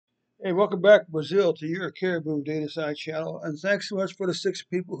Hey, welcome back, Brazil, to your Caribou Data Science channel. And thanks so much for the 6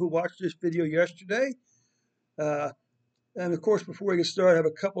 people who watched this video yesterday. Uh, and of course, before we get started, I have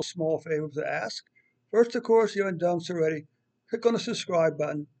a couple small favors to ask. First, of course, if you haven't done so already, click on the subscribe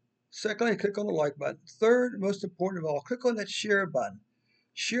button. Secondly, click on the like button. Third, most important of all, click on that share button.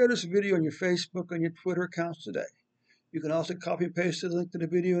 Share this video on your Facebook and your Twitter accounts today. You can also copy and paste the link to the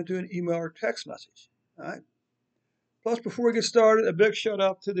video into an email or text message. All right. Plus, before we get started, a big shout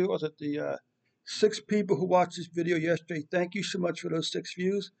out to the 6 people who watched this video yesterday. Thank you so much for those 6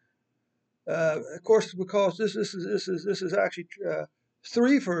 views. Of course, because this is actually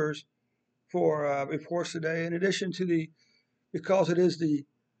 3 for reports today. In addition to because it is the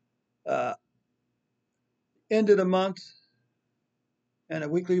uh, end of the month and a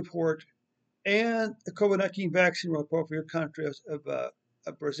weekly report and the COVID-19 vaccine report for your country of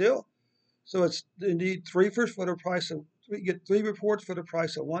Brazil. So it's indeed 3 for the price of. We get 3 reports for the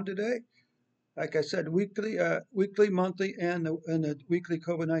price of 1 today. Like I said, weekly, monthly, and the weekly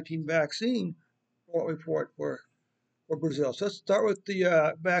COVID-19 vaccine report for Brazil. So let's start with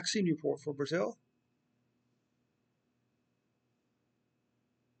the vaccine report for Brazil.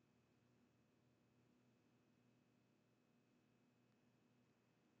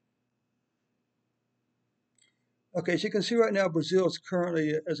 Okay, so you can see right now Brazil is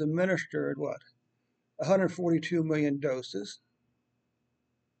currently has administered what 142 million doses.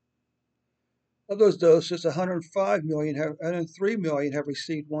 Of those doses, 103 million have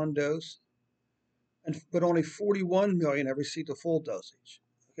received 1 dose, but only 41 million have received a full dosage.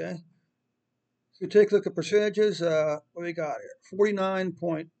 Okay. So you take a look at percentages. What do we got here?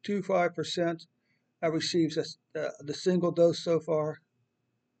 49.25% have received the single dose so far,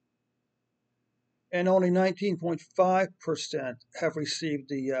 and only 19.5% have received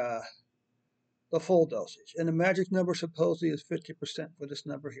the full dosage. And the magic number supposedly is 50% for this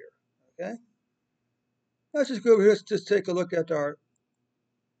number here. Okay, let's just go over here. Let's just take a look at our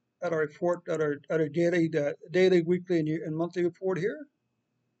report, at our daily, weekly, and monthly report here,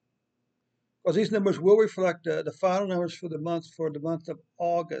 because these numbers will reflect the final numbers for the month of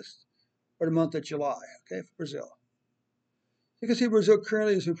August or the month of July. Okay, for Brazil. You can see Brazil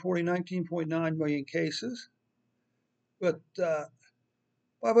currently is reporting 19.9 million cases, with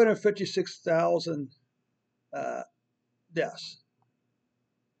 556,000 deaths.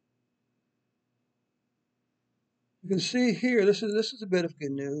 You can see here, this is a bit of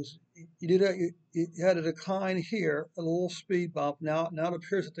good news. You had a decline here, a little speed bump. Now it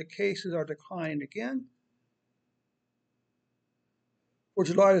appears that the cases are declining again. For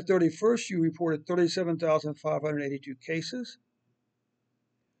July the 31st, you reported 37,582 cases.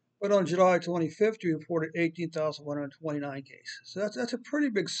 But on July 25th, you reported 18,129 cases. So that's a pretty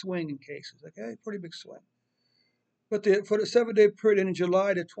big swing in cases, okay? Pretty big swing. But for the 7-day period in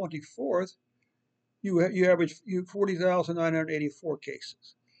July the 24th, you averaged 40,984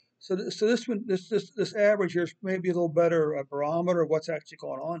 cases. So this average here is maybe a little better barometer of what's actually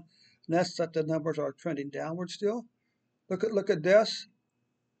going on, and that's that the numbers are trending downward still. Look at deaths.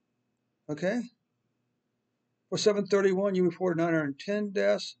 Okay. For 7/31, you reported 910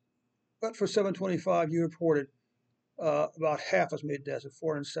 deaths, but for 7/25, you reported about half as many deaths at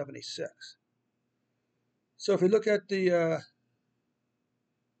 476. So if we look at the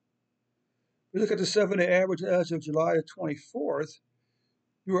 7-day average as of July the 24th,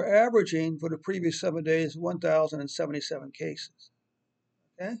 you were averaging for the previous 7 days 1,077 cases.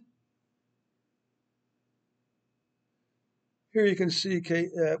 Okay. Here you can see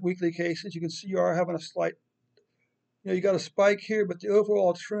weekly cases. You can see you are having a slight, you got a spike here, but the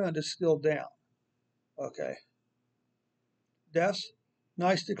overall trend is still down. Okay. Deaths,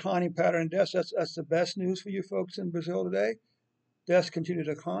 nice declining pattern in deaths. That's the best news for you folks in Brazil today. Deaths continue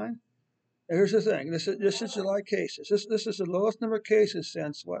to decline. And here's the thing. This is July cases. This is the lowest number of cases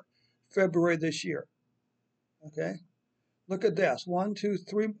since what? February this year. Okay. Look at deaths. 1, 2,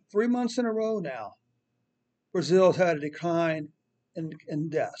 3 months in a row now. Brazil has had a decline in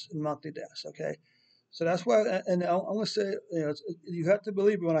deaths, in monthly deaths. Okay. So that's why, and I'm going to say, you have to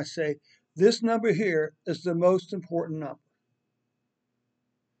believe me when I say this number here is the most important number.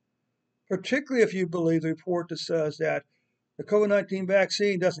 Particularly if you believe the report that says that the COVID-19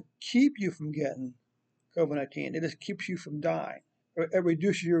 vaccine doesn't keep you from getting COVID-19. It just keeps you from dying, or it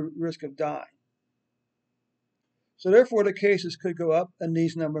reduces your risk of dying. So therefore, the cases could go up, and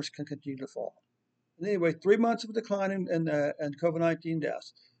these numbers can continue to fall. And anyway, 3 months of decline in COVID-19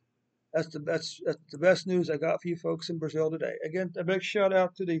 deaths. That's the best news I got for you folks in Brazil today. Again, a big shout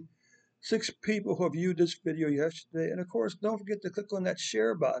out to the 6 people who viewed this video yesterday. And of course, don't forget to click on that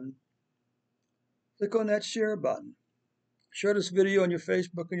share button. Click on that share button. Share this video on your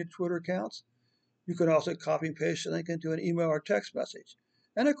Facebook and your Twitter accounts. You can also copy and paste the link into an email or text message.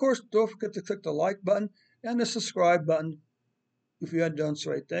 And of course, don't forget to click the like button and the subscribe button if you hadn't done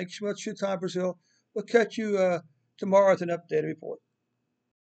so. Thanks so much for your time, Brazil. We'll catch you tomorrow with an updated report.